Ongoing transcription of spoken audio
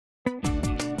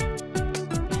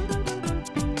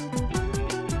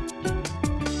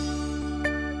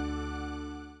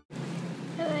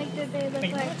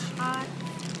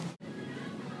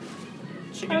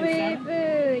Puppy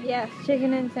food, yes,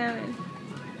 chicken and salmon.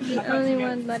 The only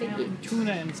one Lottie eats.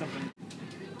 Tuna and something.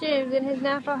 James in his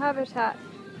natural habitat,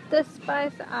 the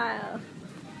spice aisle.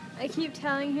 I keep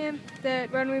telling him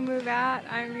that when we move out,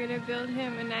 I'm going to build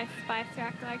him a nice spice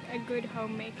rack like a good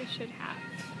homemaker should have.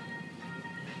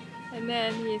 And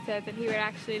then he said that he would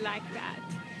actually like that.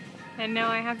 And now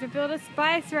I have to build a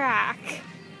spice rack.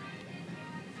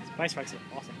 Spice racks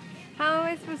are awesome. How am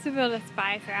I supposed to build a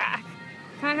spice rack?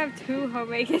 Can't have two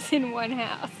homemakers in one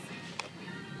house.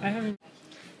 I haven't.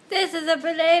 This is a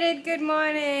belated good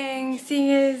morning, seeing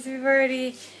as we've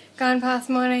already gone past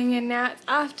morning and now it's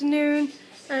afternoon.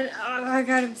 And oh my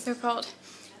god, I'm so cold.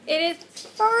 It is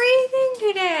freezing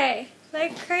today,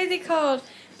 like crazy cold.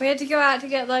 We had to go out to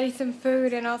get Lottie some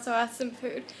food and also us some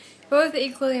food. Both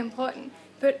equally important,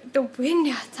 but the wind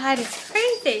outside is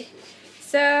crazy.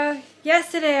 So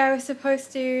yesterday I was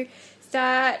supposed to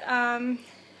start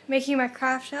making my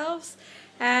craft shelves,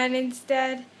 and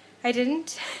instead I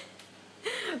didn't.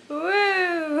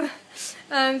 Woo!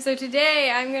 So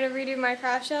today I'm going to redo my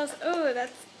craft shelves. Oh,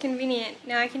 that's convenient.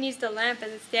 Now I can use the lamp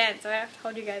as a stand, so I don't have to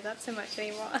hold you guys up so much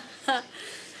anymore. So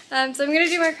I'm going to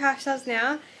do my craft shelves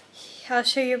now. I'll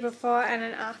show you before and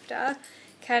an after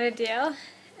kind of deal.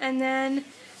 And then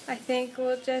I think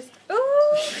we'll just,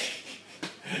 ooh!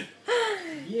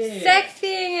 Yeah.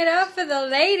 Sexying it up for the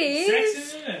ladies.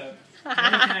 Sexing it up. We're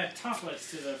going to add topless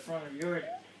to the front of your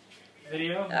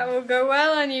video. That will go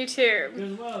well on YouTube.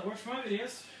 Goes well. It works for my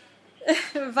videos.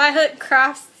 Violet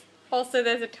Crafts. Also,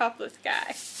 there's a topless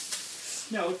guy.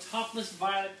 No, topless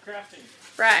Violet crafting.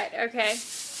 Right, okay.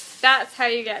 That's how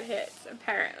you get hits,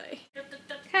 apparently.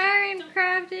 Current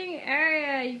crafting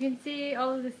area. You can see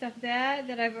all of the stuff there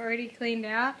that I've already cleaned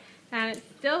out. And it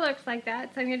still looks like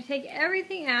that. So I'm going to take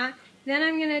everything out. Then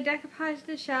I'm going to decoupage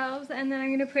the shelves. And then I'm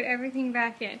going to put everything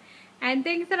back in. And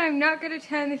things that I'm not going to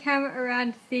turn the camera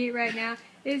around to see right now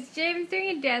is James doing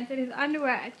a dance in his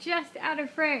underwear just out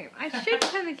of frame. I should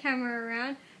turn the camera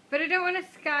around, but I don't want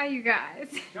to scar you guys.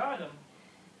 Got them.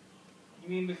 You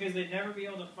mean because they'd never be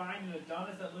able to find an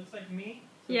Adonis that looks like me?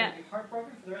 So yeah. they'd be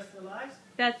heartbroken for the rest of their lives?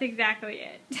 That's exactly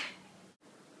it.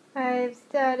 I've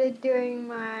started doing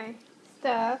my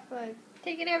stuff. I've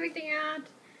taken everything out.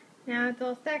 Now it's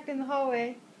all stacked in the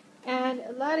hallway. And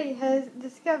Lottie has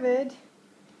discovered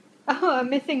a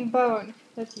missing bone.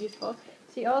 That's useful.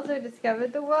 She also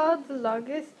discovered the world's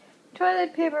longest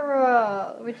toilet paper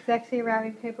roll, which is actually a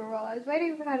wrapping paper roll. I was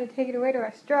waiting for her to take it away to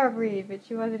our strawberry, but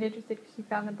she wasn't interested because she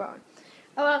found the bone.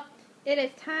 Oh well, it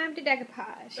is time to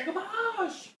decoupage.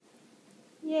 Decoupage!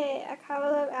 Yay, a couple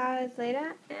of hours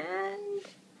later, and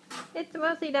it's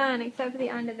mostly done except for the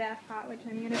under there part, which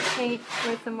I'm going to paint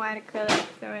with some white acrylic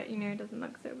so it, doesn't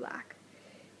look so black.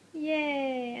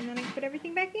 Yay, and then I can put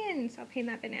everything back in, so I'll paint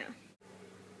that bit now.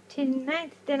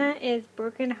 Tonight's dinner is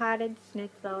broken-hearted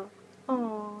schnitzel.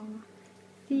 Oh,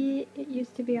 see, it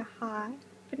used to be a heart,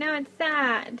 but now it's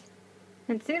sad.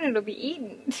 And soon it'll be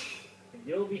eaten. And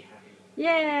you'll be happy.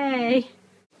 Yay!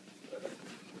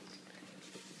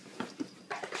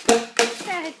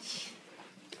 Fetch!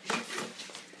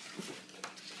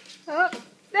 Oh,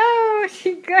 no!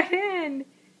 She got in!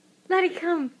 Lottie,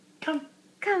 come! Come!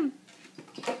 Come!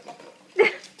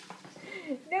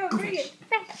 No, bring it!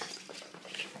 Fetch!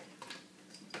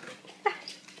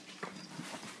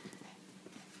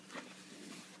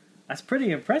 That's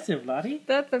pretty impressive, Lottie.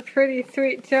 That's a pretty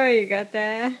sweet toy you got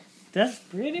there. That's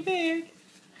pretty big.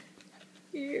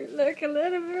 You look a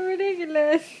little bit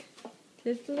ridiculous.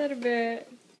 Just a little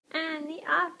bit. And the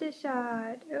after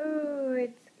shot. Oh,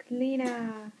 it's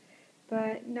cleaner.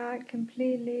 But not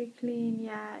completely clean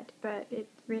yet. But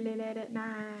it's really late at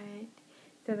night.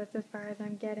 So that's as far as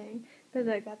I'm getting. But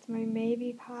look, that's my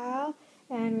maybe pile.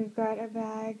 And we've got a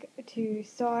bag to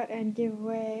sort and give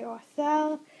away or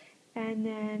sell. And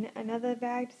then another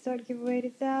bag to sort, give away,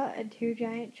 to sell. And 2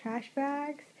 giant trash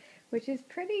bags. Which is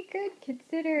pretty good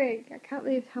considering. I can't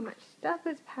believe how much stuff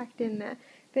is packed in there.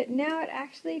 But now it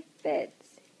actually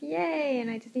fits. Yay! And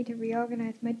I just need to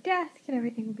reorganize my desk and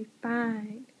everything will be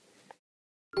fine.